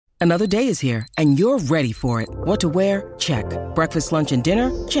Another day is here, and you're ready for it. What to wear? Check. Breakfast, lunch, and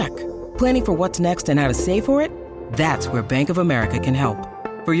dinner? Check. Planning for what's next and how to save for it? That's where Bank of America can help.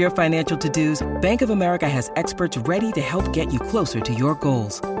 For your financial to-dos, Bank of America has experts ready to help get you closer to your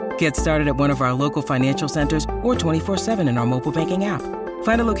goals. Get started at one of our local financial centers or 24/7 in our mobile banking app.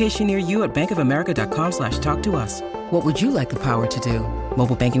 Find a location near you at bankofamerica.com/talktous. What would you like the power to do?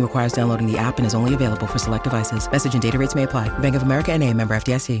 Mobile banking requires downloading the app and is only available for select devices. Message and data rates may apply. Bank of America N.A., member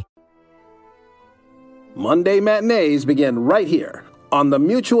FDIC. Monday matinees begin right here on the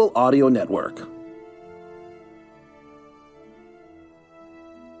Mutual Audio Network.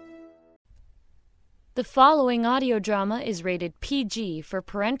 The following audio drama is rated PG for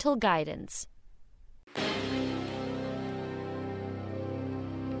parental guidance.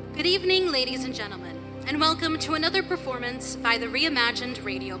 Good evening, ladies and gentlemen, and welcome to another performance by the Reimagined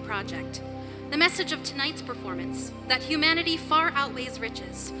Radio Project. The message of tonight's performance, that humanity far outweighs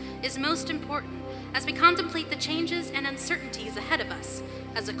riches, is most important as we contemplate the changes and uncertainties ahead of us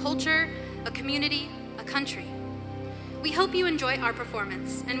as a culture, a community, a country. We hope you enjoy our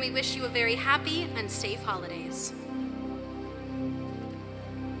performance, and we wish you a very happy and safe holidays.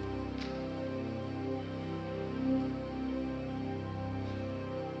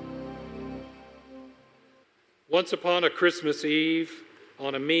 Once upon a Christmas Eve,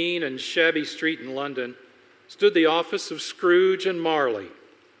 on a mean and shabby street in London, stood the office of Scrooge and Marley.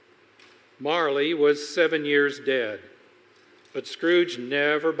 Marley was 7 years dead, but Scrooge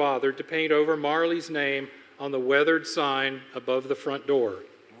never bothered to paint over Marley's name on the weathered sign above the front door.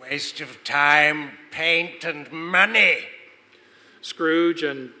 Waste of time, paint, and money. Scrooge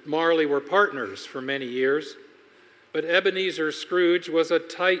and Marley were partners for many years, but Ebenezer Scrooge was a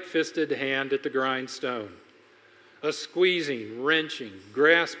tight-fisted hand at the grindstone. A squeezing, wrenching,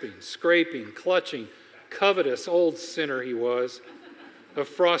 grasping, scraping, clutching, covetous old sinner he was. A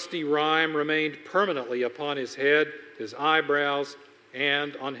frosty rime remained permanently upon his head, his eyebrows,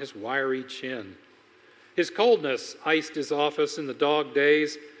 and on his wiry chin. His coldness iced his office in the dog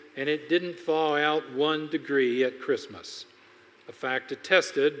days, and it didn't thaw out 1 degree at Christmas, a fact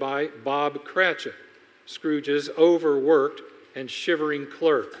attested by Bob Cratchit, Scrooge's overworked and shivering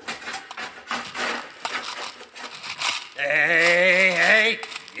clerk. Hey,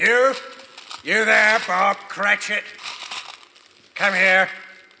 you there, Bob Cratchit? Come here.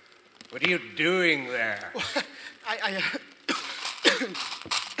 What are you doing there?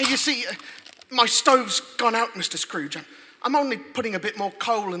 You see, my stove's gone out, Mr. Scrooge. I'm only putting a bit more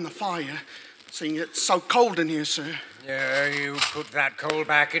coal in the fire, seeing it's so cold in here, sir. Yeah, you put that coal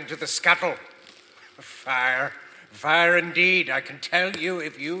back into the scuttle. Fire indeed. I can tell you,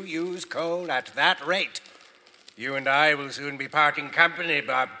 if you use coal at that rate, you and I will soon be parting company,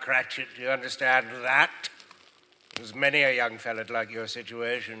 Bob Cratchit. Do you understand that? There's many a young fellow like your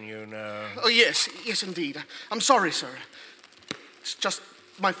situation, you know. Oh, yes, indeed. I'm sorry, sir. It's just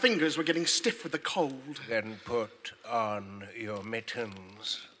my fingers were getting stiff with the cold. Then put on your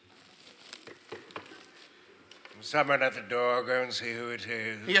mittens. Someone at the door, go and see who it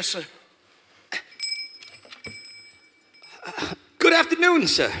is. Yes, sir. Good afternoon,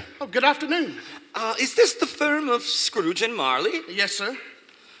 sir. Oh, good afternoon. Is this the firm of Scrooge and Marley? Yes, sir.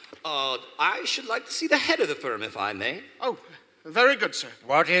 I should like to see the head of the firm, if I may. Oh, very good, sir.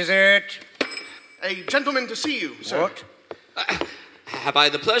 What is it? A gentleman to see you, sir. What? Have I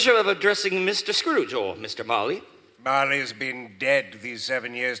the pleasure of addressing Mr. Scrooge or Mr. Marley? Marley's been dead these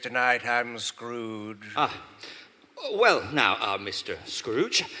 7 years tonight. I'm Scrooge. Well, now, Mr.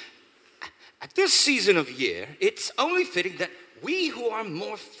 Scrooge, at this season of year, it's only fitting that we who are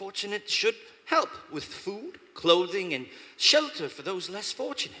more fortunate should help with food, clothing, and shelter for those less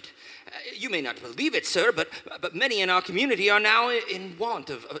fortunate. You may not believe it, sir, but many in our community are now in want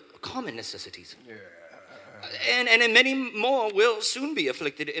of common necessities. Yeah. And many more will soon be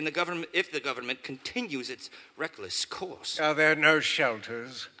afflicted in the government if the government continues its reckless course. Are there no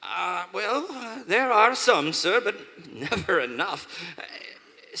shelters? Well, there are some, sir, but never enough.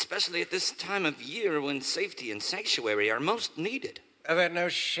 Especially at this time of year when safety and sanctuary are most needed. Are there no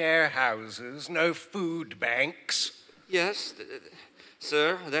share houses, no food banks? Yes,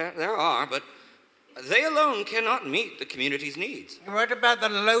 sir, there are, but they alone cannot meet the community's needs. What about the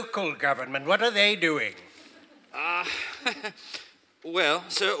local government? What are they doing? Well,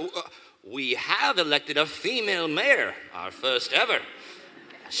 sir, we have elected a female mayor, our first ever.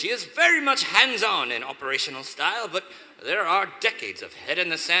 She is very much hands-on in operational style, but there are decades of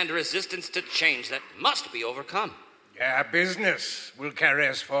head-in-the-sand resistance to change that must be overcome. Yeah, business will carry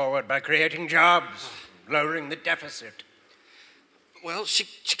us forward by creating jobs, lowering the deficit. Well, she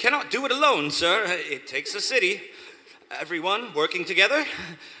cannot do it alone, sir. It takes a city. Everyone working together.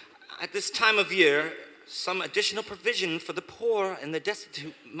 At this time of year, some additional provision for the poor and the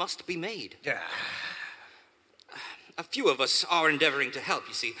destitute must be made. Yeah. A few of us are endeavoring to help,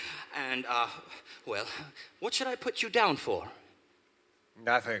 you see. And, well, what should I put you down for?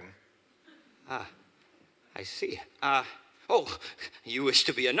 Nothing. I see. Oh, you wish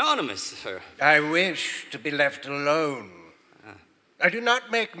to be anonymous, sir. I wish to be left alone. I do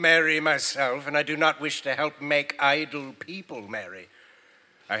not make merry myself, and I do not wish to help make idle people merry.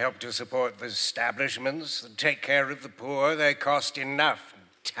 I help to support the establishments that take care of the poor. They cost enough in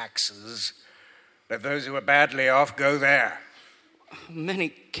taxes. Let those who are badly off go there. Many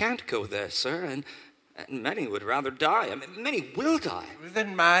can't go there, sir, and many would rather die. I mean, many will die.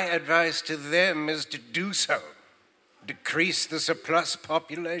 Then my advice to them is to do so. Decrease the surplus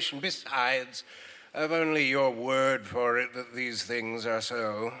population. Besides, I've only your word for it that these things are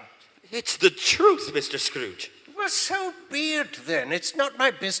so. It's the truth, Mr. Scrooge. Well, so be it then. It's not my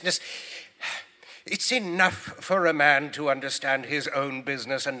business. It's enough for a man to understand his own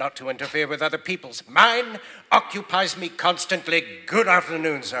business and not to interfere with other people's. Mine occupies me constantly. Good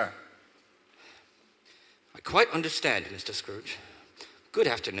afternoon, sir. I quite understand, Mr. Scrooge. Good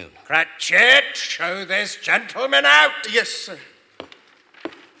afternoon. Cratchit, show this gentleman out. Yes, sir.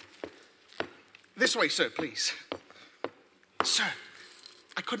 This way, sir, please. Sir,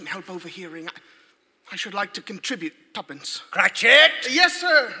 I couldn't help overhearing. I should like to contribute tuppence. Cratchit! Yes,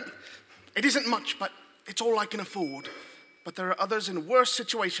 sir. It isn't much, but it's all I can afford. But there are others in a worse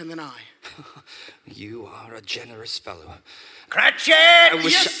situation than I. You are a generous fellow. Cratchit! I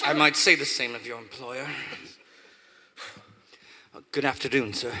wish Yes, I might say the same of your employer. Good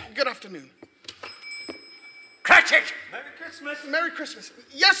afternoon, sir. Good afternoon. Cratchit! Merry Christmas. Merry Christmas.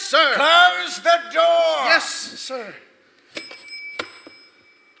 Yes, sir. Close the door! Yes, sir.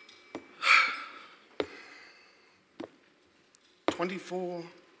 $24,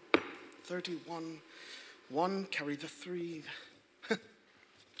 $31, 1, carry the 3.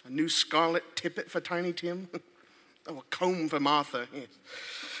 A new scarlet tippet for Tiny Tim. Oh, a comb for Martha. Yes.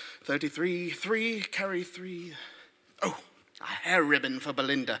 33, 3, carry 3. Oh, a hair ribbon for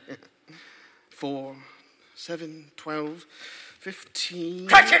Belinda. 4, 7, 12, 15.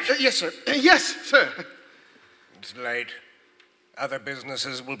 Cratchit! Yes, sir. Yes, sir. It's late. Other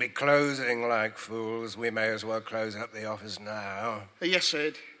businesses will be closing like fools. We may as well close up the office now. Yes,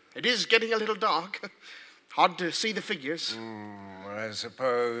 sir. It is getting a little dark. Hard to see the figures. I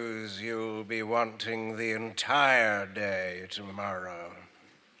suppose you'll be wanting the entire day tomorrow.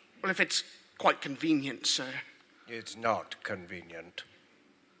 Well, if it's quite convenient, sir. It's not convenient.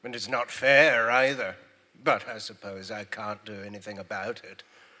 And it's not fair either. But I suppose I can't do anything about it.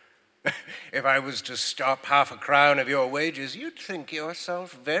 If I was to stop half a crown of your wages, you'd think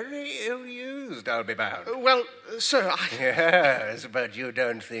yourself very ill-used, I'll be bound. Well, sir, Yes, but you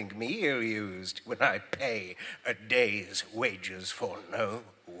don't think me ill-used when I pay a day's wages for no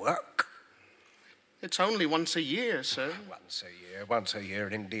work. It's only once a year, sir. Once a year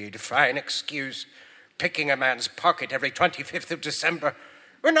indeed. Fine excuse. Picking a man's pocket every 25th of December,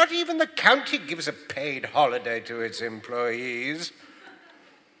 when not even the county gives a paid holiday to its employees.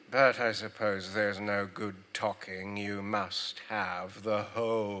 But I suppose there's no good talking. You must have the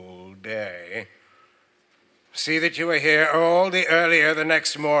whole day. See that you are here all the earlier the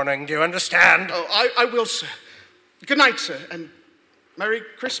next morning. Do you understand? Oh, I will, sir. Good night, sir, and Merry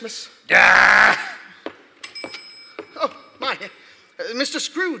Christmas. Ah! Oh, my. Mr.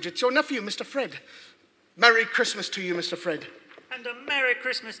 Scrooge, it's your nephew, Mr. Fred. Merry Christmas to you, Mr. Fred. And a Merry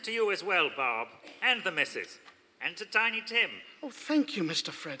Christmas to you as well, Bob, and the missus, and to Tiny Tim. Oh, thank you, Mr.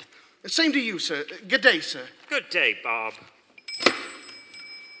 Fred. Same to you, sir. Good day, sir. Good day, Bob.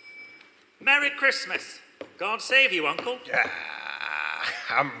 Merry Christmas. God save you, Uncle.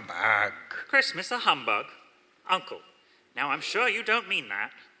 Humbug. Christmas a humbug? Uncle, now I'm sure you don't mean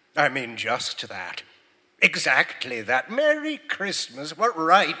that. I mean just that. Exactly that. Merry Christmas. What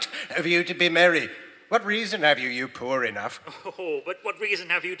right have you to be merry? What reason have you poor enough? Oh, but what reason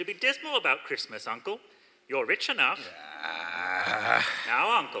have you to be dismal about Christmas, Uncle? You're rich enough.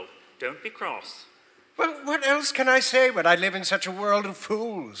 Now, Uncle, don't be cross. Well, what else can I say when I live in such a world of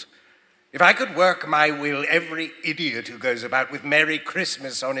fools? If I could work my will, every idiot who goes about with Merry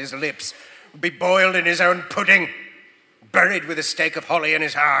Christmas on his lips would be boiled in his own pudding, buried with a stake of holly in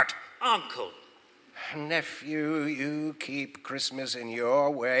his heart. Uncle. Nephew, you keep Christmas in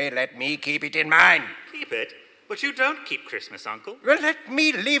your way. Let me keep it in mine. Keep it? But you don't keep Christmas, Uncle. Well, let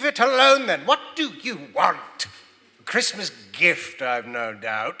me leave it alone, then. What do you want? A Christmas gift, I've no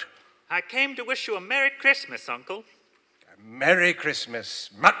doubt. I came to wish you a Merry Christmas, Uncle. A Merry Christmas.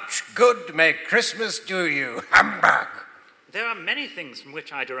 Much good may Christmas do you. Humbug. There are many things from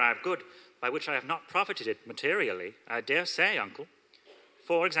which I derive good, by which I have not profited materially, I dare say, Uncle.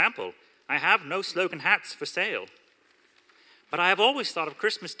 For example, I have no slogan hats for sale. But I have always thought of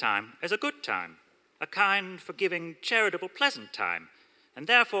Christmas time as a good time, a kind, forgiving, charitable, pleasant time. And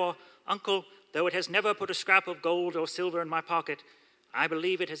therefore, Uncle, though it has never put a scrap of gold or silver in my pocket, I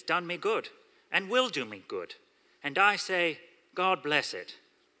believe it has done me good, and will do me good. And I say, God bless it.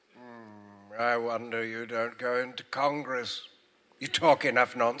 I wonder you don't go into Congress. You talk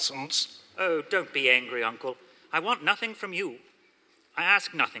enough nonsense. Oh, don't be angry, Uncle. I want nothing from you. I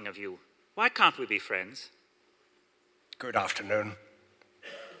ask nothing of you. Why can't we be friends? Good afternoon.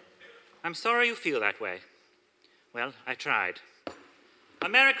 I'm sorry you feel that way. Well, I tried. A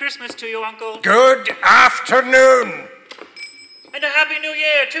Merry Christmas to you, Uncle. Good afternoon. And a Happy New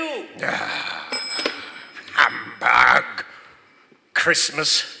Year, too. Humbug.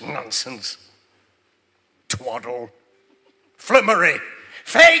 Christmas nonsense. Twaddle. Flummery.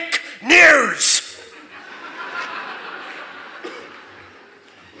 Fake news.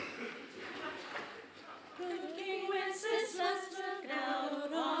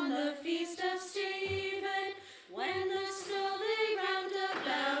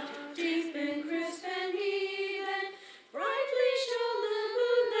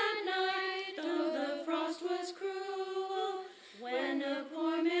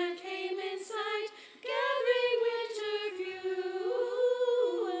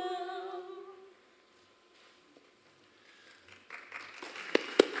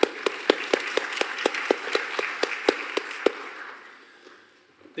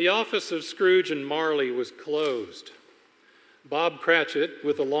 The office of Scrooge and Marley was closed. Bob Cratchit,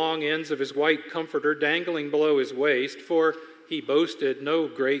 with the long ends of his white comforter dangling below his waist, for he boasted no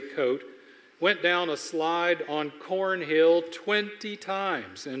great coat, went down a slide on Cornhill 20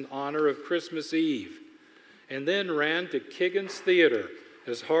 times in honor of Christmas Eve, and then ran to Kiggin's Theater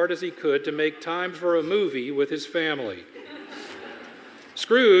as hard as he could to make time for a movie with his family.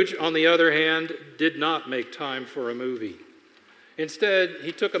 Scrooge, on the other hand, did not make time for a movie. Instead,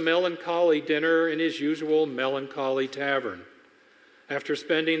 he took a melancholy dinner in his usual melancholy tavern. After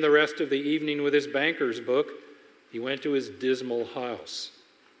spending the rest of the evening with his banker's book, he went to his dismal house.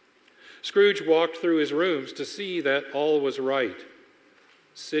 Scrooge walked through his rooms to see that all was right.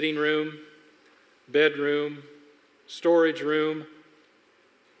 Sitting room, bedroom, storage room,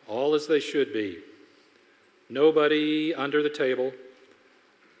 all as they should be. Nobody under the table,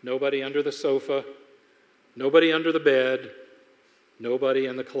 nobody under the sofa, nobody under the bed, nobody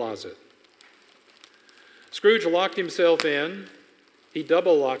in the closet. Scrooge locked himself in. He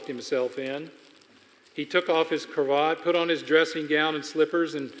double-locked himself in. He took off his cravat, put on his dressing gown and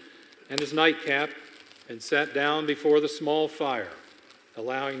slippers and his nightcap, and sat down before the small fire,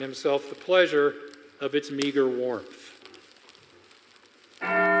 allowing himself the pleasure of its meager warmth.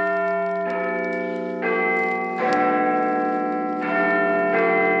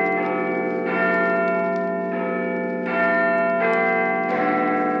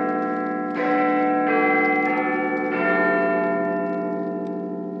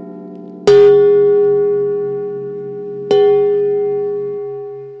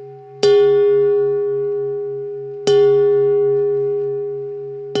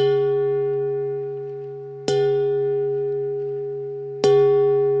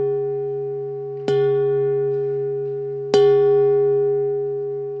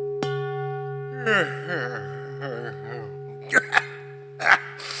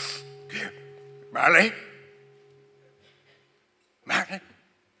 Marley? Marley?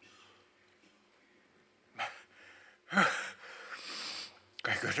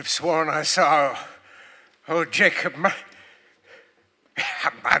 I could have sworn I saw old Jacob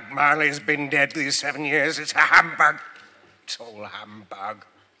Humbug. Marley's been dead these 7 years. It's a humbug. It's all humbug.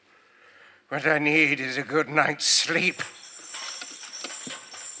 What I need is a good night's sleep.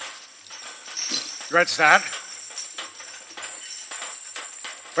 What's that?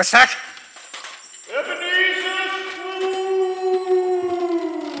 What's that? Ebenezer!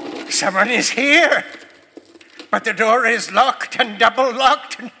 Someone is here. But the door is locked and double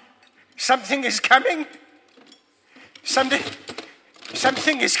locked, and something is coming.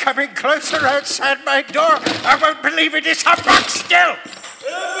 Something is coming closer outside my door. I won't believe it. It's humbug still.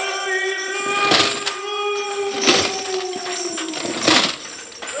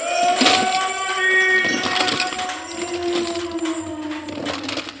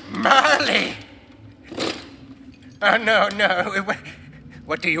 Marley! Oh, no.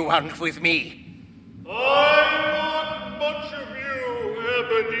 What do you want with me? I want much of you,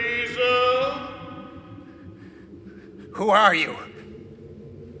 Ebenezer. Who are you?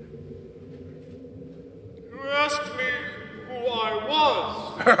 You asked me I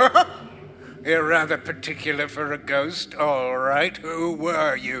was. You're rather particular for a ghost. All right, who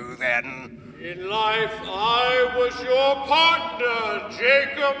were you then? In life, I was your partner,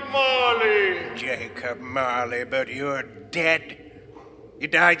 Jacob Marley. Jacob Marley, but you're dead. You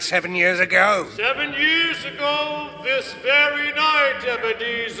died 7 years ago. 7 years ago, this very night,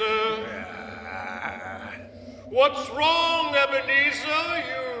 Ebenezer. What's wrong, Ebenezer?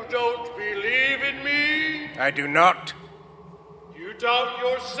 You don't believe in me? I do not. You doubt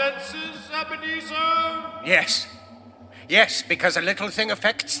your senses, Ebenezer? Yes. Yes, because a little thing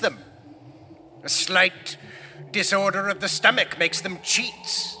affects them. A slight disorder of the stomach makes them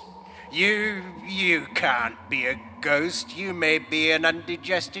cheats. You can't be a ghost. You may be an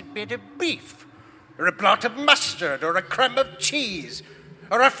undigested bit of beef, or a blot of mustard, or a crumb of cheese,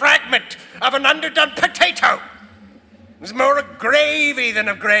 or a fragment of an underdone potato. There's more of gravy than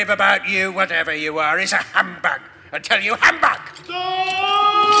of grave about you. Whatever you are is a humbug. I tell you, humbug!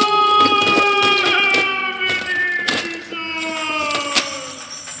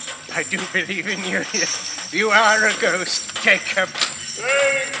 I do believe in you. You are a ghost, Jacob.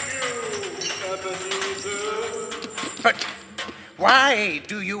 Thank you, Ebenezer. But why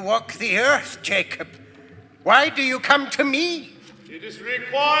do you walk the earth, Jacob? Why do you come to me? It is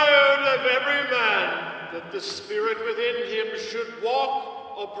required of every man that the spirit within him should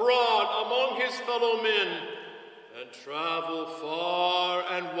walk abroad among his fellow men and travel far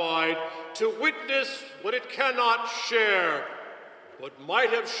and wide to witness what it cannot share, what might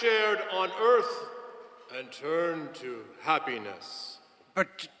have shared on earth and turn to happiness.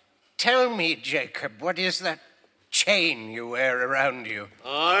 But tell me, Jacob, what is that chain you wear around you?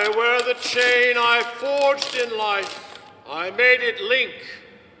 I wear the chain I forged in life. I made it link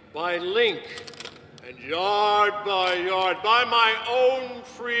by link and yard by yard by my own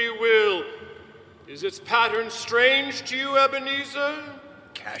free will. Is its pattern strange to you, Ebenezer?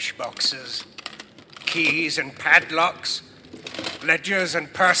 Cash boxes, keys and padlocks, ledgers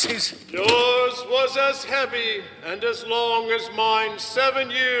and purses. Yours was as heavy and as long as mine 7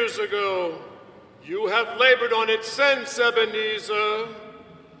 years ago. You have labored on it since, Ebenezer.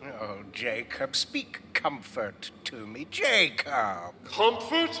 Oh, Jacob, speak comfort to me, Jacob.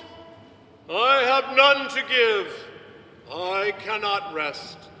 Comfort? I have none to give. I cannot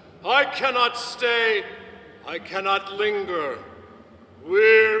rest. I cannot stay. I cannot linger.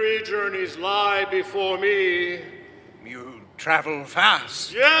 Weary journeys lie before me. You travel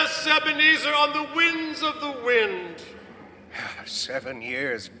fast. Yes, Ebenezer, on the winds of the wind. 7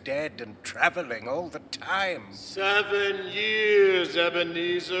 years dead and traveling all the time. 7 years,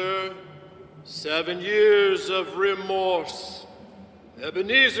 Ebenezer. 7 years of remorse.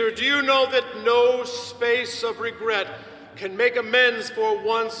 Ebenezer, do you know that no space of regret can make amends for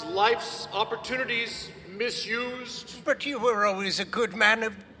one's life's opportunities misused? But you were always a good man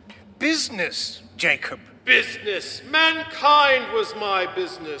of business, Jacob. Business. Mankind was my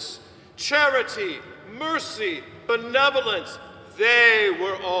business. Charity, mercy, benevolence, they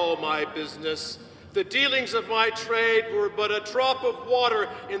were all my business. The dealings of my trade were but a drop of water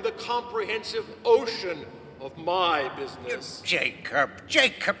in the comprehensive ocean of my business. Jacob,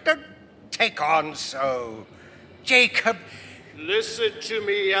 don't take on so. Jacob. Listen to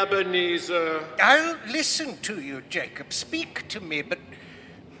me, Ebenezer. I'll listen to you, Jacob. Speak to me, but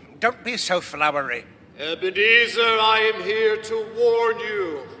don't be so flowery. Ebenezer, I am here to warn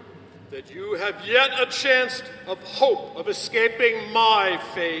you that you have yet a chance of hope of escaping my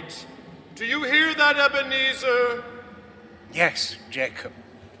fate. Do you hear that, Ebenezer? Yes, Jacob.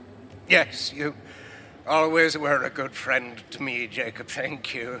 Yes, you always were a good friend to me, Jacob.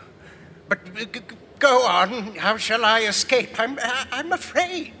 Thank you. But go on. How shall I escape? I'm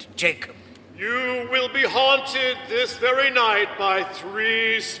afraid, Jacob. You will be haunted this very night by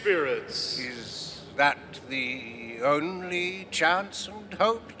 3 spirits. Is that the only chance and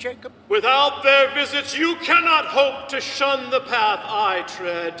hope, Jacob? Without their visits, you cannot hope to shun the path I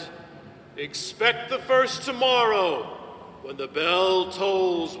tread. Expect the first tomorrow, when the bell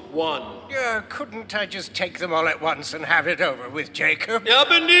tolls 1. Couldn't I just take them all at once and have it over with, Jacob?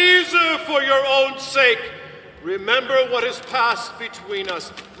 Ebenezer, for your own sake, remember what has passed between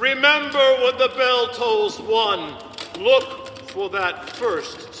us. Remember when the bell tolls 1. Look for that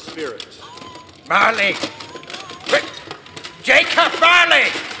first spirit. Marley! Jacob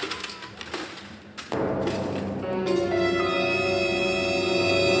Marley!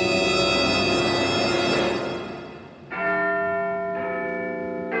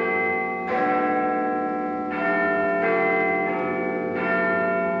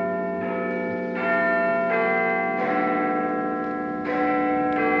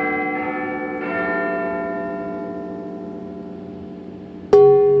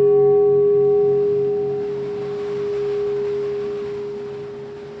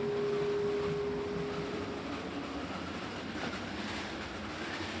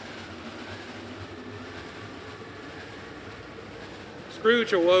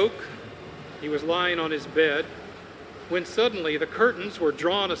 Scrooge awoke. He was lying on his bed, when suddenly the curtains were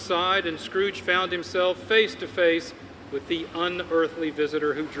drawn aside and Scrooge found himself face to face with the unearthly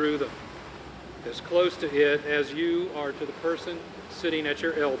visitor who drew them, as close to it as you are to the person sitting at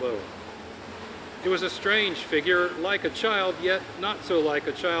your elbow. It was a strange figure, like a child, yet not so like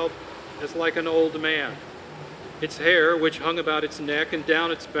a child as like an old man. Its hair, which hung about its neck and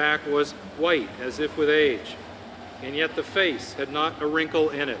down its back, was white as if with age, and yet the face had not a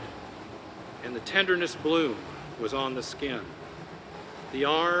wrinkle in it, and the tenderness bloom was on the skin. The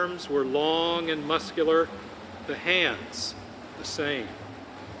arms were long and muscular, the hands the same,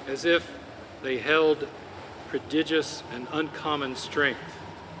 as if they held prodigious and uncommon strength.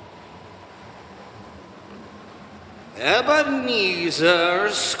 Ebenezer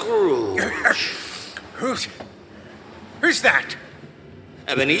Scrooge. Who's that?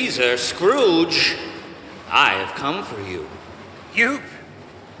 Ebenezer Scrooge, I have come for you. You?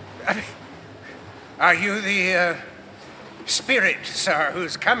 Are you the spirit, sir,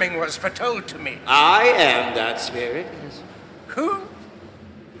 whose coming was foretold to me? I am that spirit, yes. Who?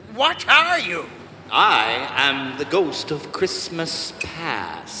 What are you? I am the ghost of Christmas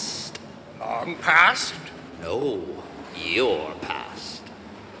past. Long past? No, your past.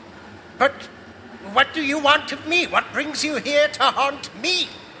 But what do you want of me? What brings you here to haunt me?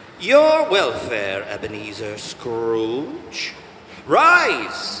 Your welfare, Ebenezer Scrooge.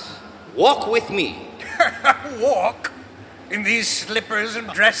 Rise, walk with me. Walk? In these slippers and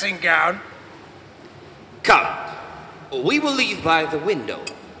dressing gown? Come, we will leave by the window.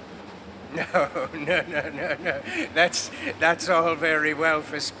 No. That's all very well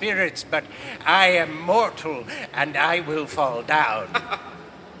for spirits, but I am mortal, and I will fall down.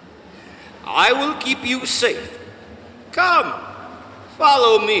 I will keep you safe. Come,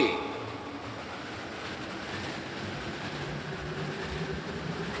 follow me.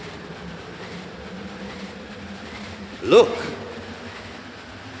 Look,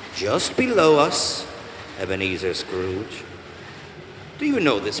 just below us, Ebenezer Scrooge. Do you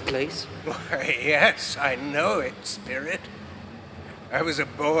know this place? Why, yes, I know it, Spirit. I was a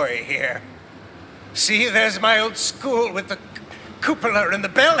boy here. See, there's my old school with the cupola and the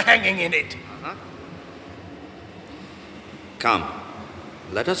bell hanging in it. Uh-huh. Come,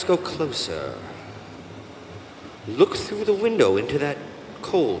 let us go closer. Look through the window into that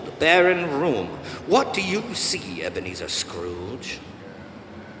cold, barren room. What do you see, Ebenezer Scrooge?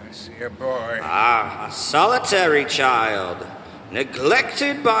 I see a boy. Ah, a solitary child,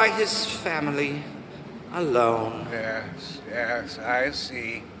 neglected by his family, alone. Yes, I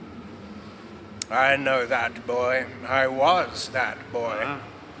see. I know that boy. I was that boy.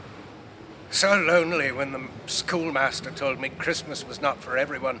 So lonely when the schoolmaster told me Christmas was not for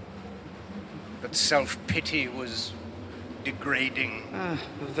everyone, that self-pity was degrading. A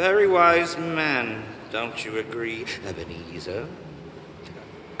very wise man, don't you agree, Ebenezer?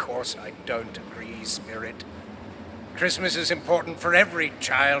 Of course I don't agree, Spirit. Christmas is important for every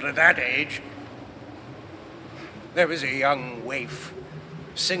child at that age. There was a young waif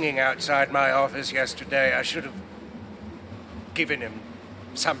singing outside my office yesterday. I should have given him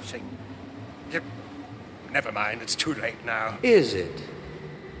something. Never mind, it's too late now. Is it?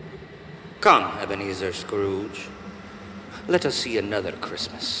 Come, Ebenezer Scrooge. Let us see another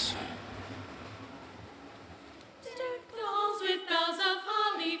Christmas. Deck the halls with boughs of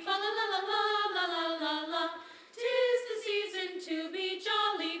holly, fa la la la la la la la la. 'Tis the season to be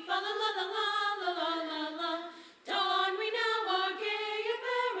jolly, fa la la la la la la la la. Don we now our gay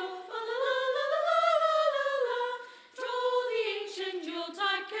apparel, fa la la la la la la la la. Troll the ancient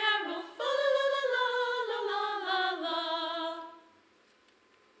Yuletide carol, fa la la la la la la la la.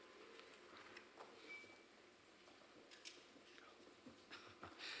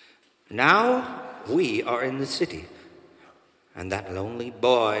 Now we are in the city, and that lonely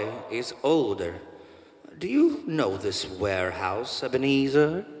boy is older. Do you know this warehouse,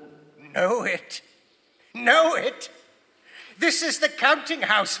 Ebenezer? Know it? Know it? This is the counting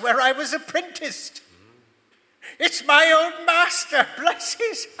house where I was apprenticed. It's my old master, bless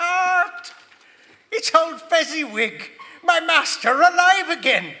his heart. It's old Fezziwig, my master, alive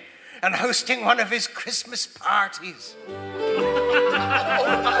again, and hosting one of his Christmas parties. All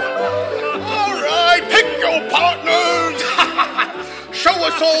right, pick your partners. Show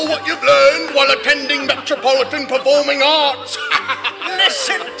us all what you've learned while attending Metropolitan Performing Arts.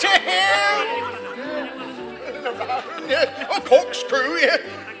 Listen to him. A corkscrew, yeah.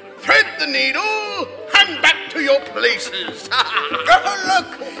 Thread the needle and back to your places. Oh,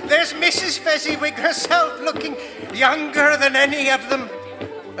 look, there's Mrs. Fezziwig herself, looking younger than any of them.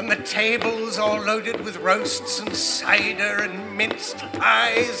 and the tables all loaded with roasts and cider and minced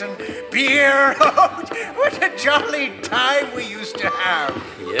pies and beer. Oh, what a jolly time we used to have.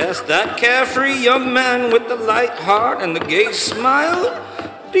 Yes, that carefree young man with the light heart and the gay smile.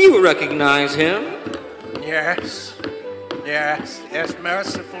 Do you recognize him? Yes,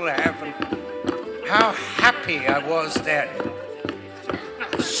 merciful heaven. How happy I was then.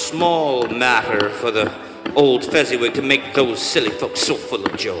 Small matter for the old Fezziwig to make those silly folks so full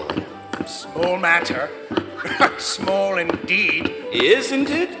of joy. Small matter? Small indeed. Isn't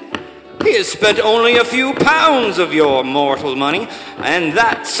it? He has spent only a few pounds of your mortal money, and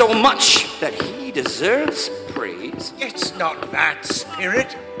that so much that he deserves praise. It's not that,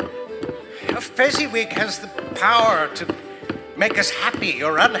 Spirit. A Fezziwig has the power to make us happy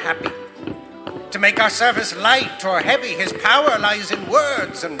or unhappy, to make our service light or heavy. His power lies in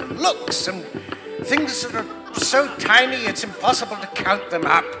words and looks and things that are so tiny it's impossible to count them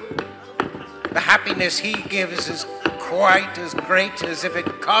up. The happiness he gives is quite as great as if it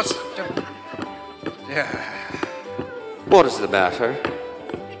cost him. What is the matter?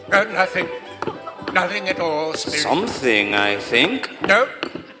 Nothing. Nothing at all, Spirit. Something, I think. No.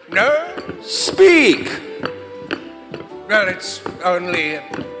 Speak! Well, it's only...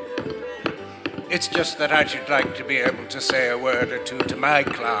 It's just that I should like to be able to say a word or two to my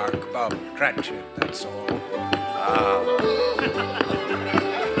clerk, Bob Cratchit, that's all.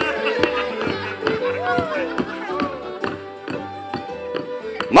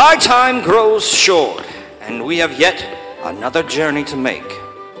 My time grows short, and we have yet another journey to make.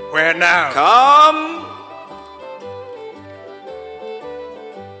 Where now? Come!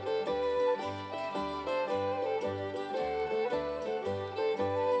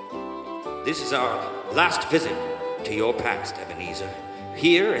 This is our last visit to your past, Ebenezer.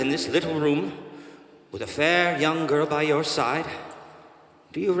 Here in this little room, with a fair young girl by your side.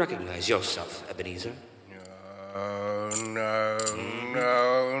 Do you recognize yourself, Ebenezer? No.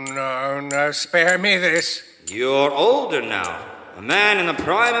 Spare me this. You're older now. A man in the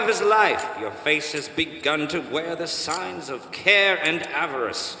prime of his life. Your face has begun to wear the signs of care and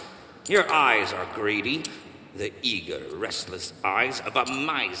avarice. Your eyes are greedy. The eager, restless eyes of a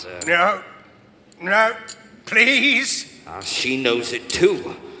miser. No, please. She knows it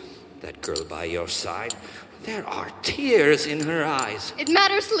too. That girl by your side. There are tears in her eyes. It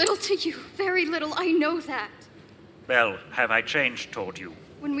matters little to you. Very little, I know that. Well, have I changed toward you?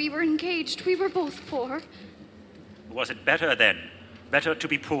 When we were engaged, we were both poor. Was it better then? Better to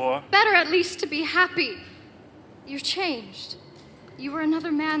be poor? Better at least to be happy. You're changed. You were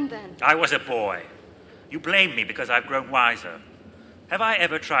another man then. I was a boy. You blame me because I've grown wiser. Have I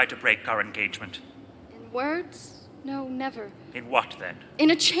ever tried to break our engagement? In words? No, never. In what then?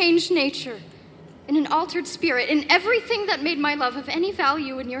 In a changed nature. In an altered spirit. In everything that made my love of any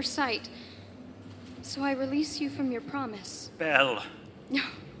value in your sight. So I release you from your promise. Belle. No,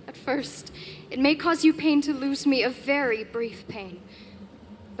 at first. It may cause you pain to lose me, a very brief pain.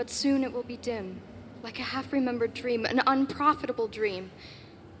 But soon it will be dim, like a half-remembered dream, an unprofitable dream.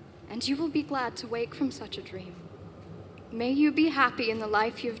 And you will be glad to wake from such a dream. May you be happy in the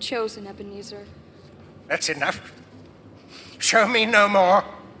life you have chosen, Ebenezer. That's enough. Show me no more.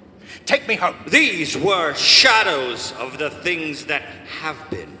 Take me home. These were shadows of the things that have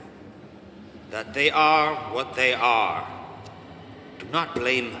been. That they are what they are. Do not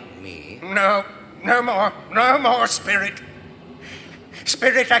blame me. No more, Spirit.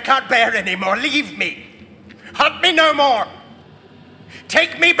 Spirit, I can't bear any more. Leave me. Hunt me no more.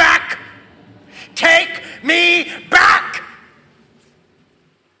 Take me back. Take me back.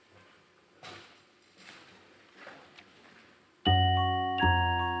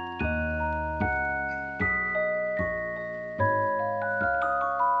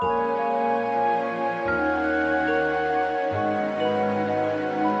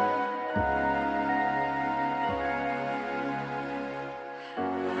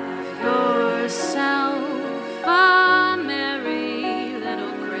 Yourself a merry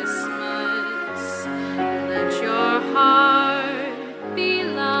little Christmas. Let your heart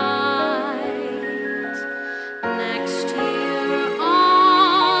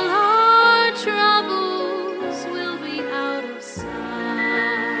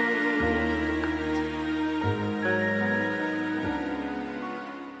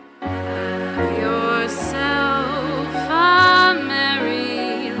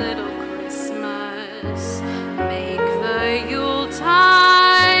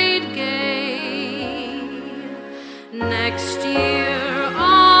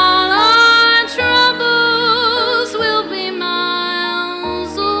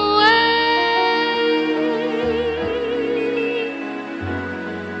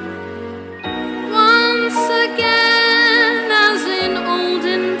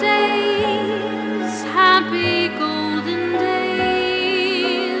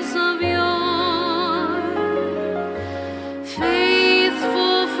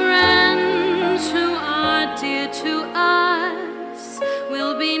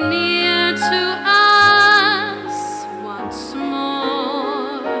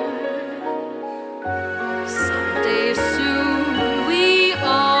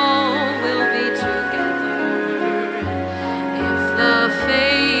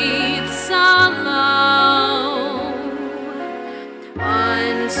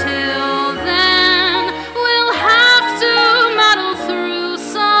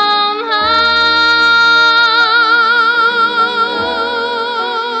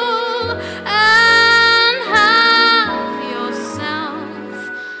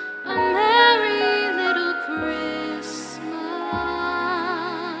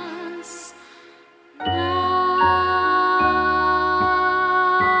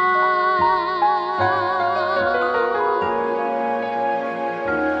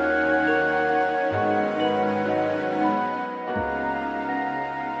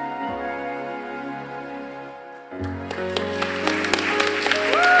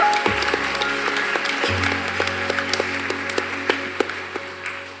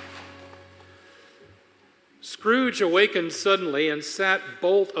Scrooge awakened suddenly and sat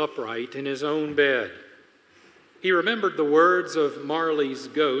bolt upright in his own bed. He remembered the words of Marley's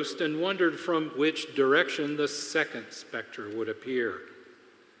ghost and wondered from which direction the second specter would appear.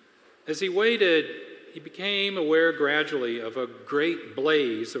 As he waited, he became aware gradually of a great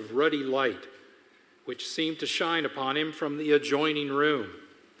blaze of ruddy light, which seemed to shine upon him from the adjoining room.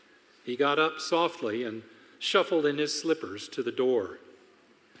 He got up softly and shuffled in his slippers to the door.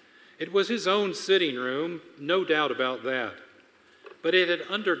 It was his own sitting room, no doubt about that, but it had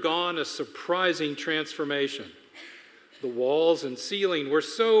undergone a surprising transformation. The walls and ceiling were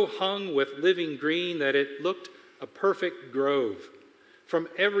so hung with living green that it looked a perfect grove, from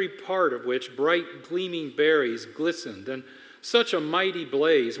every part of which bright gleaming berries glistened, and such a mighty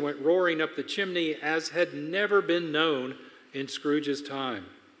blaze went roaring up the chimney as had never been known in Scrooge's time.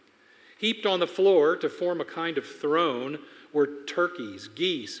 Heaped on the floor to form a kind of throne were turkeys,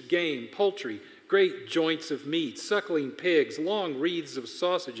 geese, game, poultry, great joints of meat, suckling pigs, long wreaths of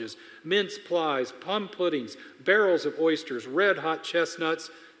sausages, mince pies, plum puddings, barrels of oysters, red-hot chestnuts,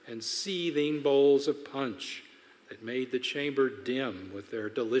 and seething bowls of punch that made the chamber dim with their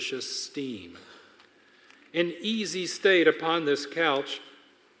delicious steam. In easy state upon this couch,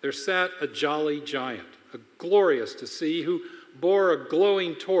 there sat a jolly giant, glorious to see, who bore a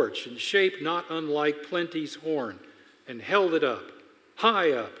glowing torch in shape not unlike Plenty's horn, and held it up,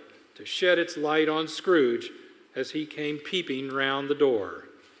 high up, to shed its light on Scrooge as he came peeping round the door.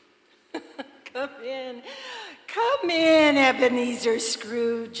 Come in, Ebenezer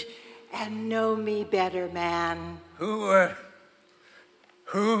Scrooge, and know me better, man. Who?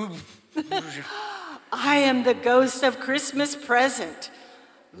 I am the ghost of Christmas present.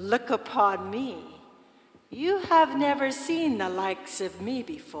 Look upon me. You have never seen the likes of me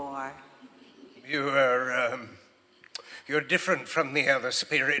before. You're different from the other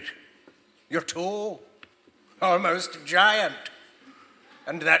spirit. You're tall, almost a giant.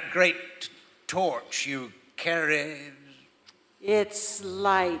 And that great torch you carry... Its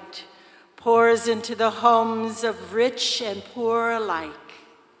light pours into the homes of rich and poor alike.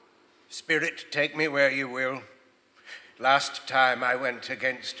 Spirit, take me where you will. Last time I went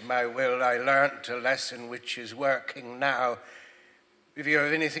against my will, I learnt a lesson which is working now. If you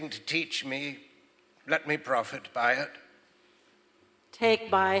have anything to teach me, let me profit by it.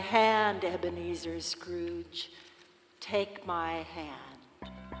 Take my hand, Ebenezer Scrooge. Take my hand.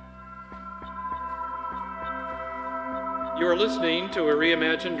 You are listening to a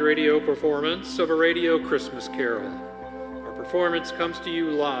reimagined radio performance of A Radio Christmas Carol. Our performance comes to you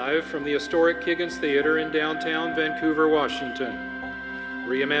live from the historic Kiggins Theater in downtown Vancouver, Washington.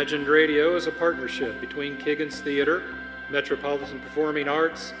 Reimagined Radio is a partnership between Kiggins Theater, Metropolitan Performing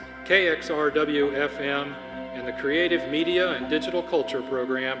Arts, KXRW-FM, and the Creative Media and Digital Culture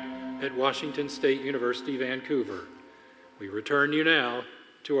Program at Washington State University, Vancouver. We return you now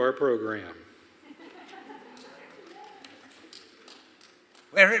to our program.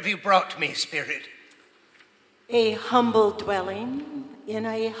 Where have you brought me, Spirit? A humble dwelling in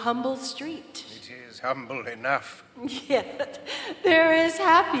a humble street. It is humble enough. Yet there is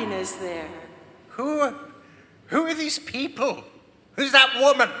happiness there. Who are these people? Who's that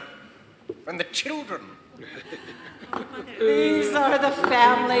woman? And the children? These are the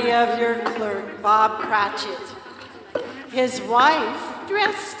family of your clerk, Bob Cratchit. His wife,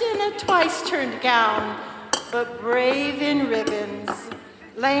 dressed in a twice-turned gown, but brave in ribbons,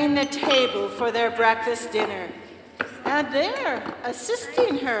 laying the table for their breakfast dinner. And there,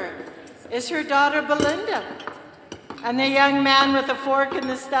 assisting her, is her daughter Belinda. And the young man with the fork and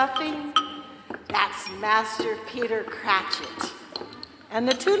the stuffing, that's Master Peter Cratchit. And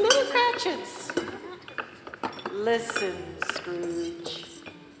the two little Cratchits. Listen, Scrooge.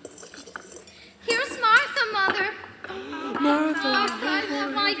 Here's Martha, Mother.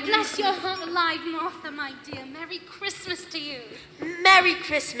 Martha. My bless your heart alive, Martha, my dear. Merry Christmas to you. Merry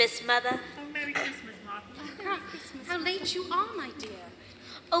Christmas, Mother. Oh, Merry Christmas, Martha. How late you are, my dear.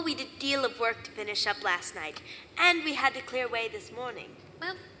 Oh, we did a deal of work to finish up last night, and we had to clear away this morning.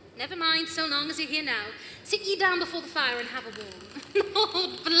 Well, never mind, so long as you're here now. Sit ye down before the fire and have a warm.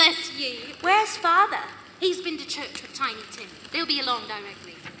 Lord bless ye. Where's Father? He's been to church with Tiny Tim. They'll be along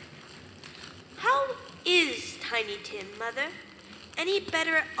directly. How is Tiny Tim, Mother? Any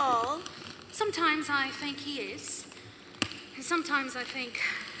better at all? Sometimes I think he is. And sometimes I think,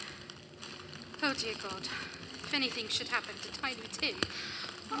 oh dear God, if anything should happen to Tiny Tim.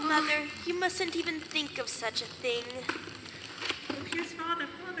 Mother, you mustn't even think of such a thing. Oh, here's Father.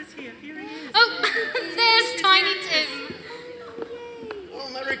 Father's here. Here he is. Oh, there's Tiny Tim. Oh,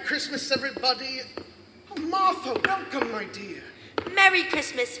 Merry Christmas, everybody. Oh, Martha, welcome, my dear. Merry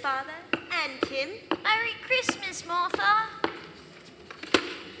Christmas, Father. And Tim. Merry Christmas, Martha.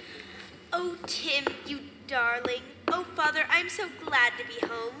 Oh, Tim, you darling. Oh, Father, I'm so glad to be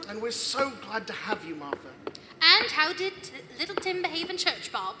home. And we're so glad to have you, Martha. And how did little Tim behave in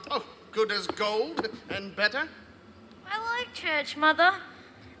church, Bob? Oh, good as gold and better. I like church, Mother.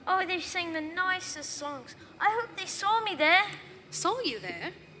 Oh, they sing the nicest songs. I hope they saw me there. Saw you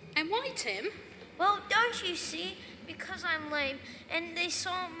there? And why, Tim? Well, don't you see? Because I'm lame, and they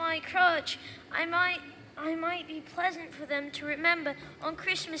saw my crutch. I might be pleasant for them to remember on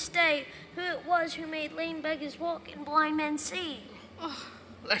Christmas Day who it was who made lame beggars walk and blind men see. Oh,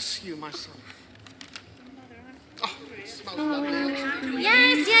 bless you, my son. Oh, it smells lovely.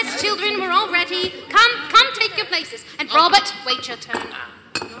 Yes, children, we're all ready. Come, take your places. And Robert, wait your turn.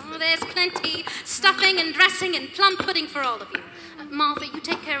 Oh, there's plenty. Stuffing and dressing and plum pudding for all of you. Martha, you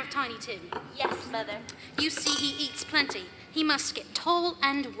take care of Tiny Tim. Yes, Mother. You see, he eats plenty. He must get tall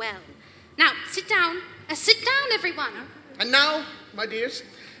and well. Now, sit down. Sit down, everyone. And now, my dears,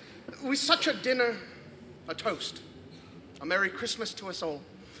 with such a dinner, a toast. A Merry Christmas to us all.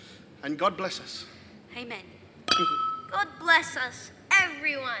 And God bless us. Amen. God bless us,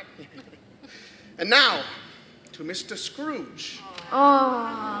 everyone. And now, to Mr. Scrooge.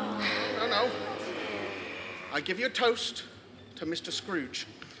 Oh. No. I give you a toast to Mr. Scrooge,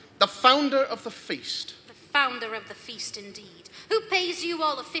 the founder of the feast. The founder of the feast, indeed. Who pays you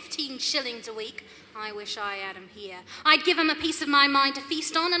all of 15 shillings a week? I wish I had him here. I'd give him a piece of my mind to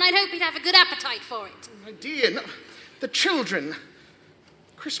feast on, and I'd hope he'd have a good appetite for it. My dear, no, the children.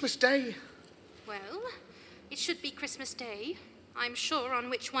 Christmas Day. Well, it should be Christmas Day, I'm sure, on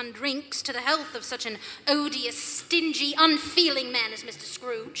which one drinks to the health of such an odious, stingy, unfeeling man as Mr.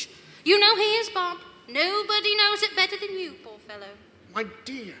 Scrooge. You know he is, Bob. Nobody knows it better than you, poor fellow. My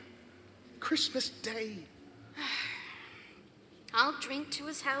dear, Christmas Day. I'll drink to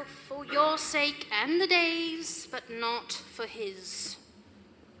his health for your sake and the day's, but not for his.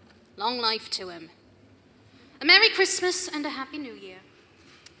 Long life to him. A Merry Christmas and a Happy New Year.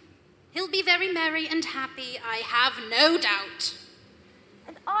 He'll be very merry and happy, I have no doubt.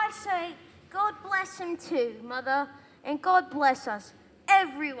 And I say, God bless him too, Mother, and God bless us,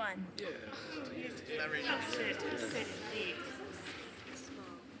 everyone. Yeah. Very nice.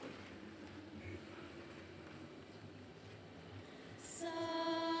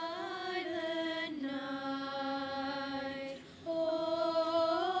 Silent night,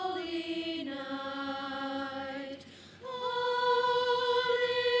 holy night, all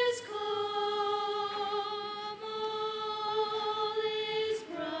is calm, all is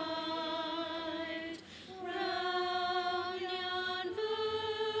bright, round yon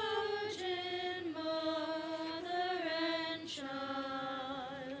virgin mother and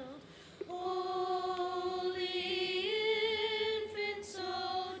child, holy infant, so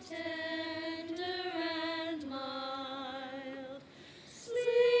tender and mild,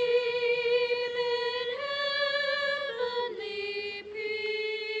 sleep in heavenly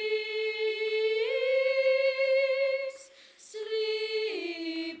peace,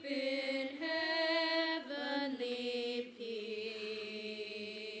 sleep in heavenly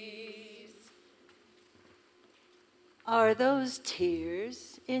peace. Are those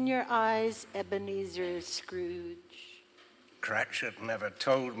tears in your eyes, Ebenezer Scrooge? Cratchit never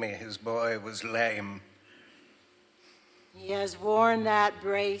told me his boy was lame. He has worn that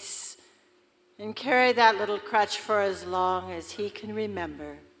brace and carried that little crutch for as long as he can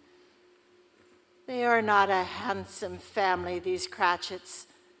remember. They are not a handsome family, these Cratchits.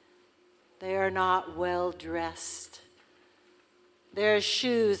 They are not well dressed. Their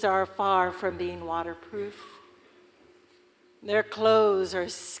shoes are far from being waterproof. Their clothes are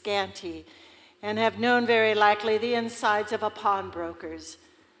scanty and have known very likely the insides of a pawnbroker's.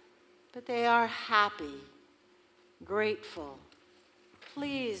 But they are happy, grateful,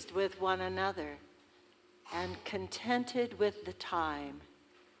 pleased with one another, and contented with the time.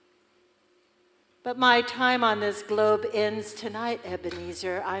 But my time on this globe ends tonight,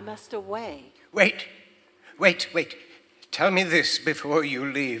 Ebenezer. I must away. Wait. Tell me this before you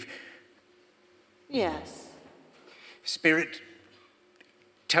leave. Yes. Spirit,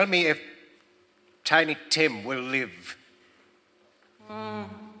 tell me if Tiny Tim will live.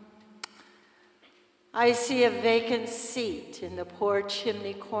 I see a vacant seat in the poor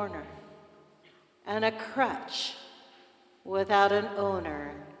chimney corner, and a crutch without an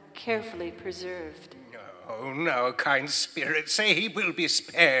owner, carefully preserved. No, kind spirit, say he will be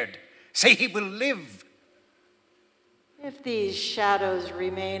spared. Say he will live. If these shadows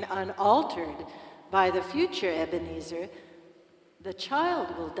remain unaltered by the future, Ebenezer, the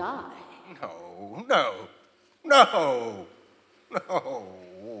child will die. No.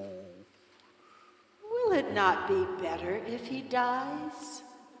 it not be better if he dies?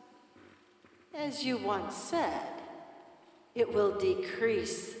 As you once said, it will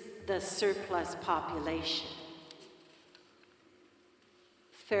decrease the surplus population.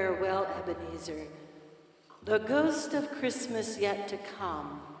 Farewell, Ebenezer. The ghost of Christmas yet to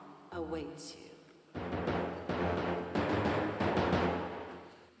come awaits you.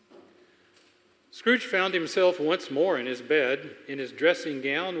 Scrooge found himself once more in his bed, in his dressing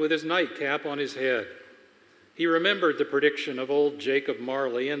gown, with his nightcap on his head. He remembered the prediction of old Jacob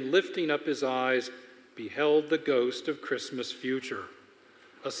Marley, and lifting up his eyes, beheld the ghost of Christmas future.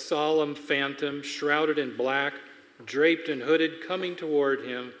 A solemn phantom, shrouded in black, draped and hooded, coming toward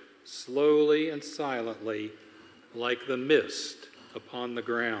him, slowly and silently, like the mist upon the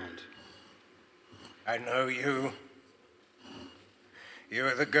ground. I know you. You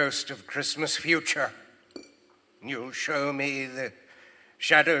are the ghost of Christmas future. You'll show me the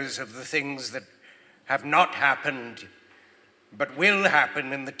shadows of the things that have not happened, but will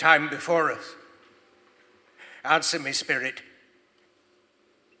happen in the time before us. Answer me, Spirit.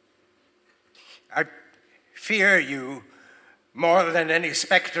 I fear you more than any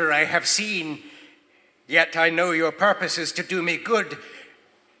specter I have seen, yet I know your purpose is to do me good,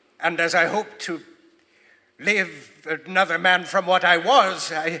 and as I hope to live another man from what I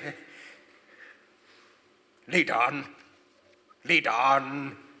was, lead on. Lead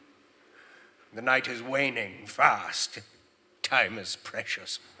on. The night is waning fast. Time is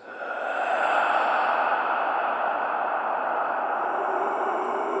precious.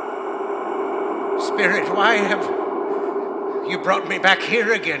 Spirit, why have you brought me back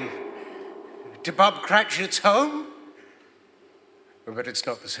here again? To Bob Cratchit's home? But it's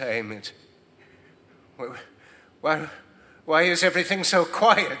not the same. It's... Why is everything so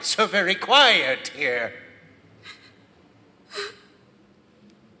quiet, so very quiet here?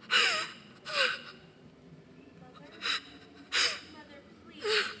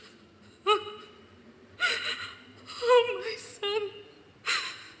 Oh, my son.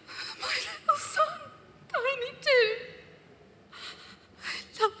 My little son, Tiny Tim. I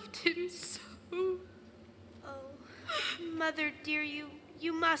loved him so. Oh, Mother dear,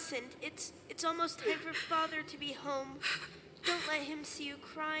 you mustn't. It's almost time for Father to be home. Don't let him see you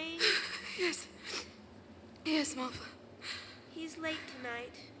crying. Yes, Mother. He's late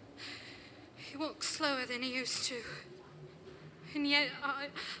tonight. He walks slower than he used to. And yet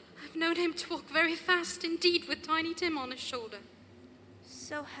I've known him to walk very fast indeed with Tiny Tim on his shoulder.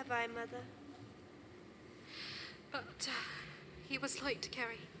 So have I, Mother. But he was light to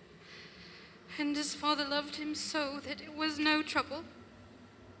carry. And his father loved him so that it was no trouble.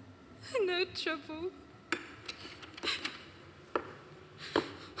 No trouble.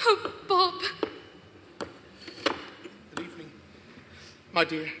 Oh, Bob. Good evening, my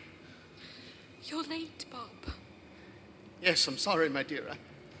dear. You're late, Bob. Yes, I'm sorry, my dear.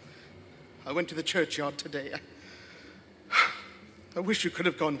 I went to the churchyard today. I wish you could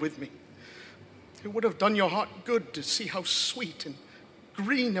have gone with me. It would have done your heart good to see how sweet and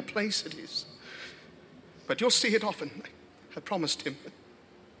green a place it is. But you'll see it often. I promised him.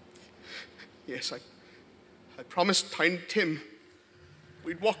 Yes, I promised Tiny Tim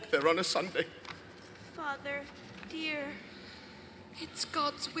we'd walk there on a Sunday. Father, dear. It's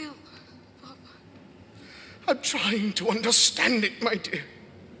God's will, Bob. I'm trying to understand it, my dear.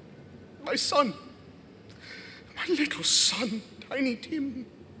 My son. My little son, Tiny Tim.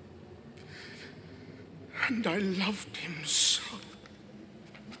 And I loved him so.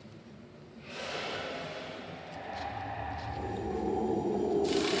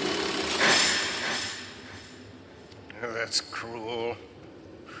 Oh, that's cruel.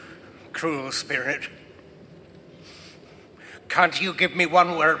 Cruel, Spirit. Can't you give me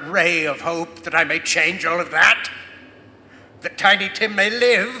one ray of hope that I may change all of that? That Tiny Tim may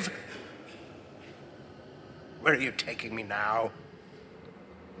live? Where are you taking me now?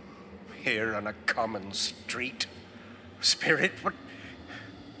 Here on a common street. Spirit,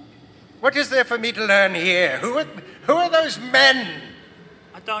 what is there for me to learn here? Who are those men?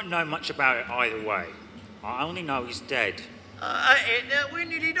 I don't know much about it either way. I only know he's dead. When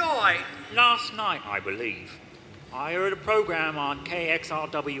did he die? Last night, I believe. I heard a program on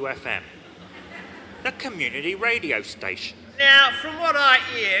KXRW-FM, the community radio station. Now, from what I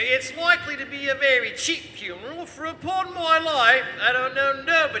hear, it's likely to be a very cheap funeral, for upon my life, I don't know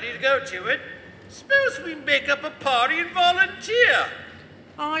nobody to go to it. Suppose we make up a party and volunteer.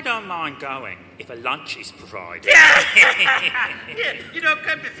 I don't mind going, if a lunch is provided. Yeah, you know,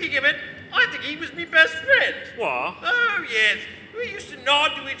 come to think of it, I think he was my best friend. What? Oh, yes. We used to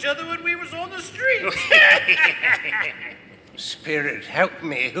nod to each other when we was on the street. Spirit, help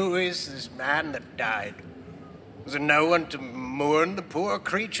me. Who is this man that died? Was there no one to mourn the poor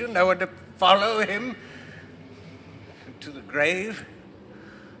creature? No one to follow him to the grave?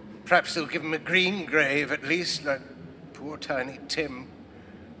 Perhaps they'll give him a green grave, at least, like poor Tiny Tim,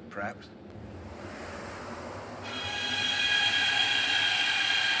 perhaps.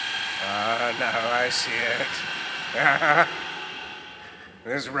 Ah, now I see it.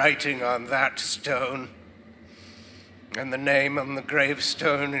 There's writing on that stone, and the name on the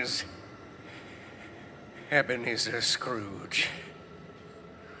gravestone is Ebenezer Scrooge.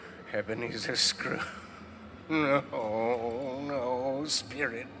 Ebenezer Scrooge. No,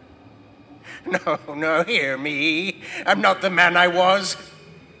 Spirit. No, hear me. I'm not the man I was.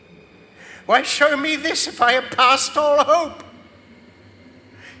 Why show me this if I am past all hope?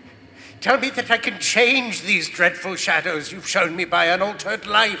 Tell me that I can change these dreadful shadows you've shown me by an altered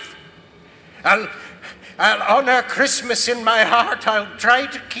life. I'll honor Christmas in my heart. I'll try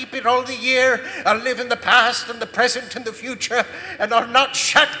to keep it all the year. I'll live in the past and the present and the future, and I'll not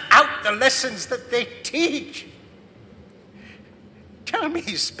shut out the lessons that they teach. Tell me,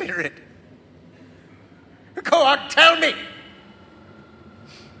 Spirit. Go on, tell me.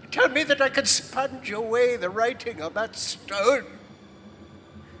 Tell me that I can sponge away the writing on that stone.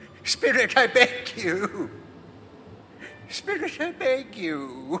 Spirit, I beg you. Spirit, I beg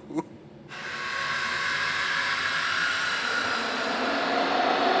you.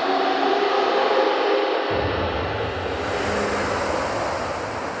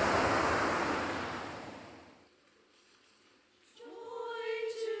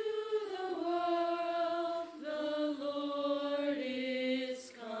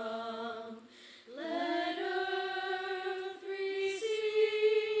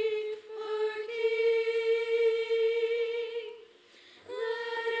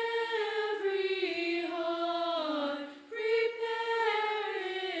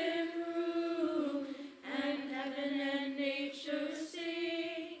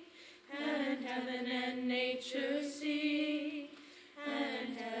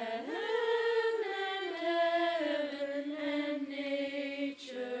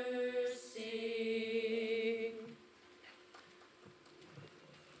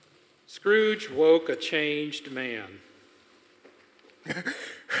 Scrooge woke a changed man.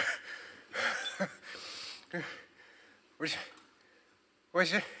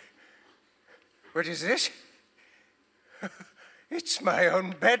 What is this? It's my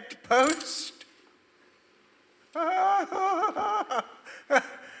own bedpost.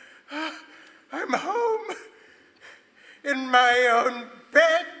 I'm home in my own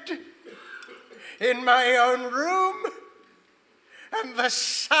bed, in my own room, and the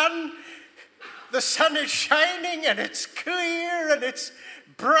sun is shining, and it's clear, and it's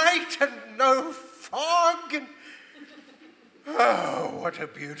bright, and no fog, and oh, what a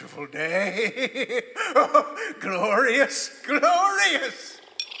beautiful day. Oh, glorious, glorious.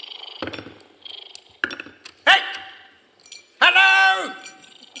 Hey! Hello!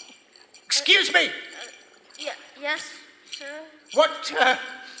 Excuse me. Yes, sir? What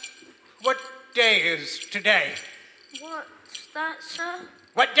day is today? What's that, sir?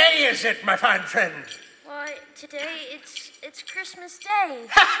 What day is it, my fine friend? Why, today it's Christmas Day.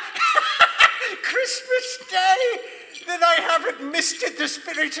 Christmas Day? Then I haven't missed it. The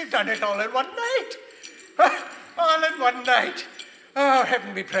spirits have done it all in one night. All in one night. Oh,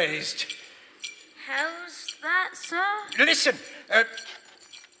 heaven be praised. How's that, sir? Listen,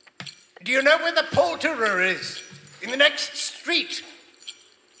 do you know where the poulterer is? In the next street.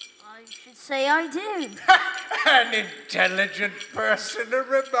 I should say I do. An intelligent person, a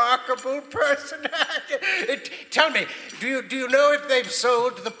remarkable person. Tell me, do you know if they've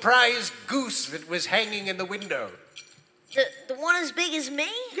sold the prize goose that was hanging in the window? The one as big as me?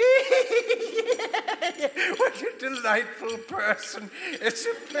 What a delightful person. It's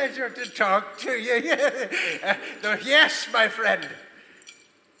a pleasure to talk to you. Yes, my friend.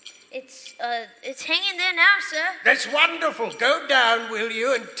 It's hanging there now, sir. That's wonderful. Go down, will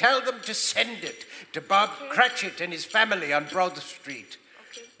you, and tell them to send it to Bob Cratchit and his family on Broad Street.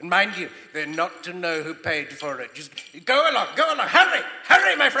 Okay. And mind you, they're not to know who paid for it. Just go along.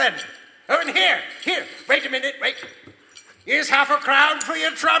 Hurry, my friend. Oh, and here, wait a minute, wait. Here's £50 for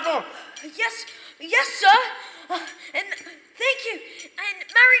your trouble. Yes, sir. And thank you. And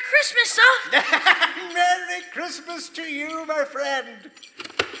Merry Christmas, sir. Merry Christmas to you, my friend.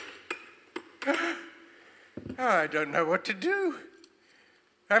 Oh, I don't know what to do.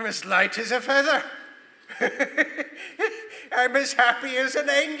 I'm as light as a feather. I'm as happy as an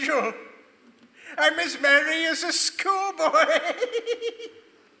angel. I'm as merry as a schoolboy.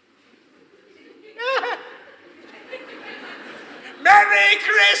 Merry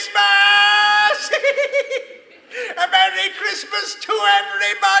Christmas! A Merry Christmas to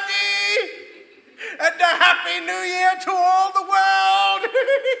everybody! And a Happy New Year to all the world!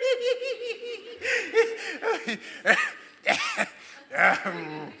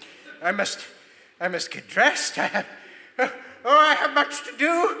 I must get dressed. I have much to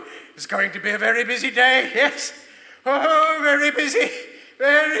do. It's going to be a very busy day, yes. Oh, very busy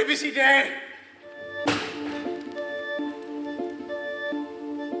day.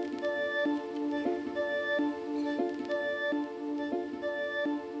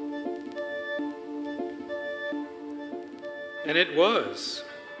 And it was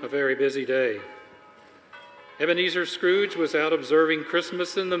a very busy day. Ebenezer Scrooge was out observing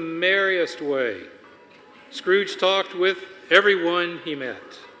Christmas in the merriest way. Scrooge talked with everyone he met.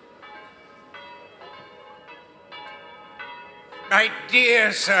 My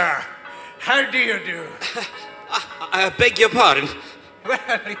dear sir, how do you do? I beg your pardon.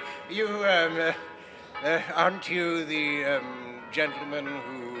 Well, you, aren't you the gentleman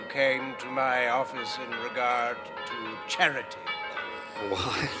who came to my office in regard to charity?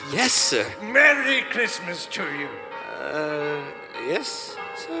 Why, yes, sir. Merry Christmas to you. Yes,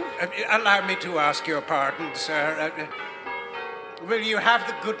 sir? Allow me to ask your pardon, sir. Will you have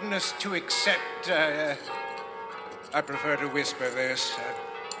the goodness to accept, I prefer to whisper this.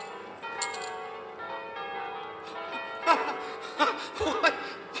 What?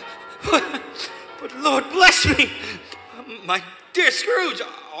 But Lord bless me! My dear Scrooge,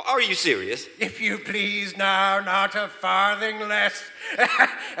 are you serious? If you please now, not a farthing less.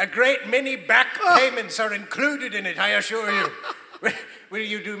 A great many back payments are included in it, I assure you. Will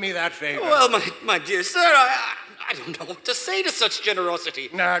you do me that favor? Well, my dear sir, I don't know what to say to such generosity.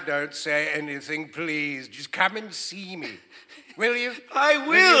 Now, don't say anything, please. Just come and see me. Will you? I will.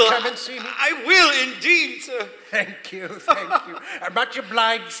 Will you come and see me? I will indeed, sir. Thank you. I'm much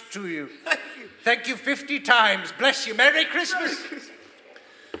obliged to you. Thank you 50 times. Bless you. Merry Christmas.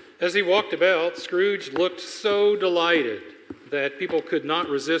 As he walked about, Scrooge looked so delighted that people could not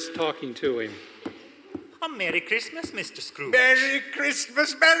resist talking to him. A Merry Christmas, Mr. Scrooge. Merry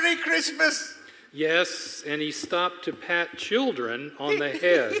Christmas, Merry Christmas. Yes, and he stopped to pat children on the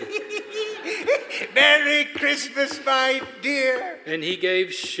head. Merry Christmas, my dear. And he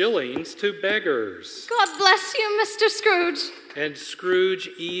gave shillings to beggars. God bless you, Mr. Scrooge. And Scrooge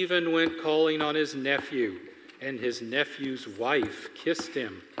even went calling on his nephew, and his nephew's wife kissed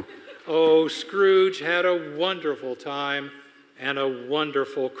him. Oh, Scrooge had a wonderful time and a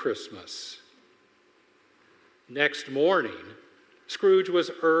wonderful Christmas. Next morning, Scrooge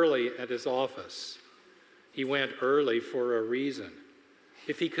was early at his office. He went early for a reason.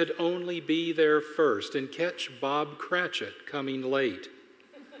 If he could only be there first and catch Bob Cratchit coming late,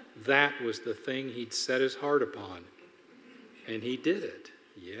 that was the thing he'd set his heart upon. And he did it.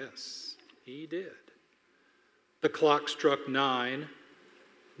 Yes, he did. The clock struck 9.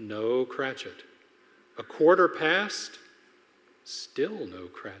 No Cratchit. 1:15. Still no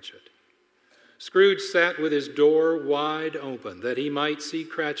Cratchit. Scrooge sat with his door wide open that he might see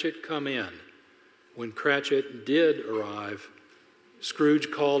Cratchit come in. When Cratchit did arrive, Scrooge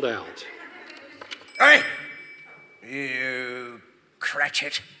called out, "Hey, you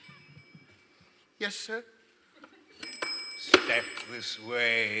Cratchit." Yes, sir? Step this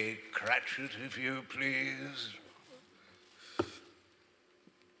way, Cratchit, if you please.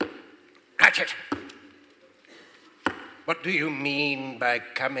 Cratchit! What do you mean by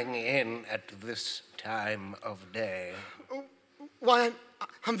coming in at this time of day? Why,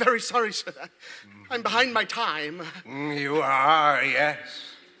 I'm very sorry, sir. I'm behind my time. You are,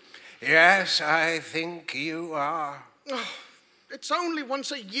 yes. Yes, I think you are. Oh, it's only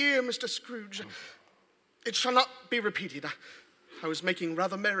once a year, Mr. Scrooge. It shall not be repeated. I was making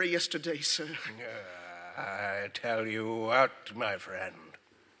rather merry yesterday, sir. I tell you what, my friend.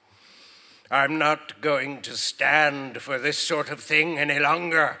 I'm not going to stand for this sort of thing any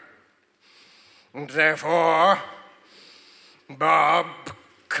longer. And therefore, Bob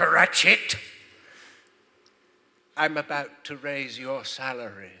Cratchit, I'm about to raise your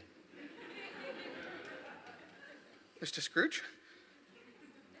salary. Mr. Scrooge?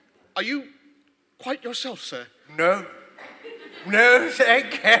 Are you quite yourself, sir? No. No,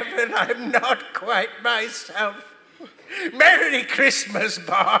 thank heaven, I'm not quite myself. Merry Christmas,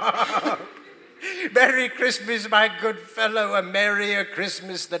 Bob. Merry Christmas, my good fellow. A merrier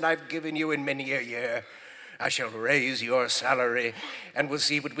Christmas than I've given you in many a year. I shall raise your salary, and we'll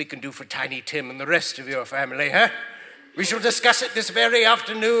see what we can do for Tiny Tim and the rest of your family, huh? We shall discuss it this very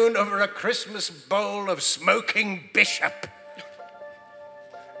afternoon over a Christmas bowl of smoking bishop.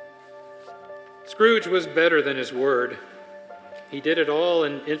 Scrooge was better than his word. He did it all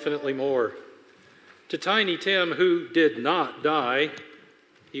and infinitely more. To Tiny Tim, who did not die,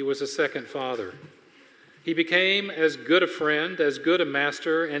 he was a second father. He became as good a friend, as good a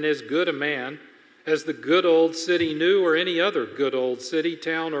master, and as good a man as the good old city knew, or any other good old city,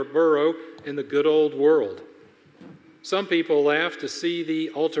 town, or borough in the good old world. Some people laughed to see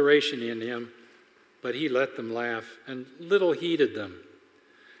the alteration in him, but he let them laugh and little heeded them.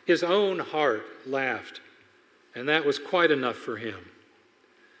 His own heart laughed, and that was quite enough for him.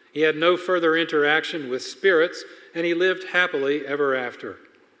 He had no further interaction with spirits, and he lived happily ever after.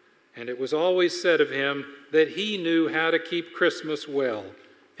 And it was always said of him that he knew how to keep Christmas well,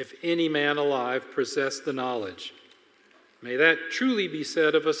 if any man alive possessed the knowledge. May that truly be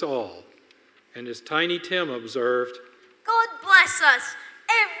said of us all. And as Tiny Tim observed, God bless us,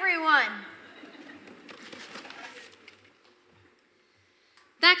 everyone.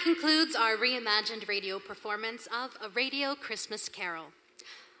 That concludes our reimagined radio performance of A Radio Christmas Carol.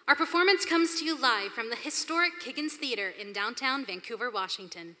 Our performance comes to you live from the historic Kiggins Theater in downtown Vancouver,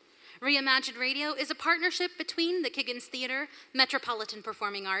 Washington. Reimagined Radio is a partnership between the Kiggins Theater, Metropolitan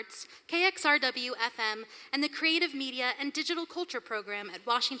Performing Arts, KXRW-FM, and the Creative Media and Digital Culture Program at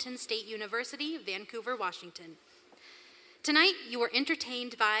Washington State University, Vancouver, Washington. Tonight, you are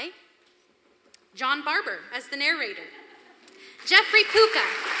entertained by John Barber as the narrator, Jeffrey Puka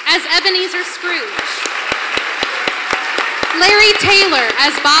as Ebenezer Scrooge, Larry Taylor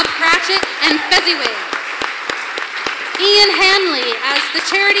as Bob Cratchit and Fezziwig, Ian Hanley as the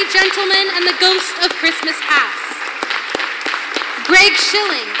Charity Gentleman and the Ghost of Christmas Past, Greg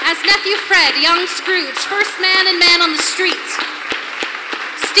Schilling as Nephew Fred, young Scrooge, first man and man on the street,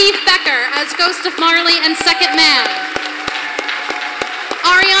 Steve Becker as Ghost of Marley and second man,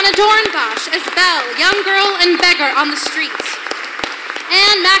 Ariana Dornbosch as Belle, young girl and beggar on the street,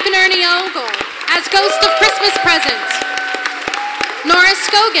 and McInerney Ogle as Ghost of Christmas Present, Nora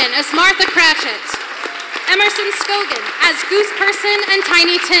Scogan as Martha Cratchit, Emerson Scogan as Goose Person and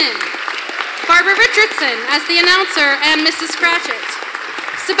Tiny Tim, Barbara Richardson as the announcer and Mrs. Cratchit,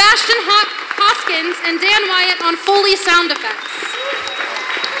 Sebastian Hoskins and Dan Wyatt on Foley sound effects.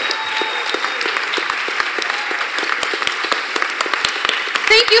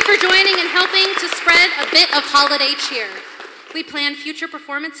 Thank you for joining and helping to spread a bit of holiday cheer. We plan future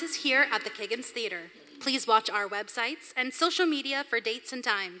performances here at the Kiggins Theater. Please watch our websites and social media for dates and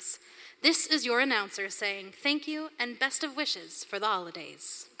times. This is your announcer saying thank you and best of wishes for the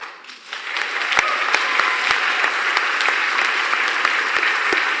holidays.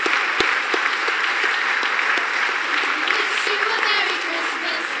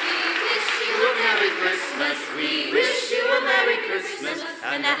 We wish you a Merry Christmas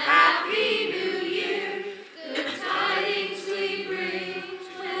and a Happy New Year. Good tidings we bring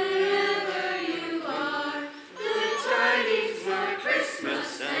wherever you are. Good tidings for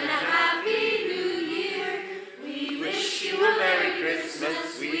Christmas and a Happy New Year. We wish you a Merry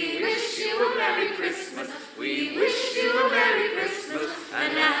Christmas. We wish you a Merry Christmas. We wish you a Merry Christmas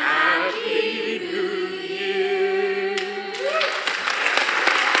and a Happy New Year.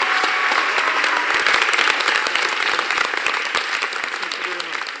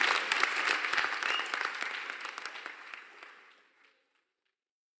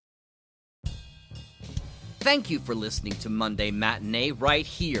 Thank you for listening to Monday Matinee right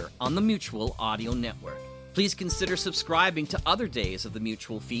here on the Mutual Audio Network. Please consider subscribing to other days of the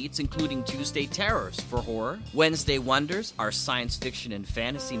Mutual feeds, including Tuesday Terrors for horror, Wednesday Wonders, our science fiction and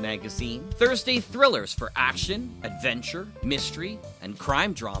fantasy magazine, Thursday Thrillers for action, adventure, mystery, and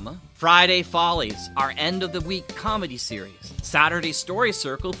crime drama, Friday Follies, our end-of-the-week comedy series, Saturday Story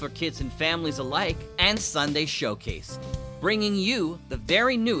Circle for kids and families alike, and Sunday Showcase, bringing you the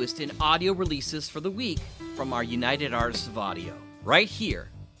very newest in audio releases for the week from our United Artists of Audio, right here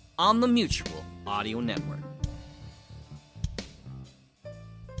on the Mutual Audio Network.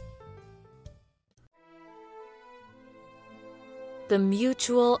 The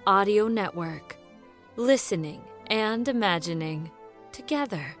Mutual Audio Network. Listening and imagining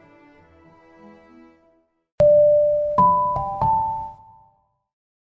together.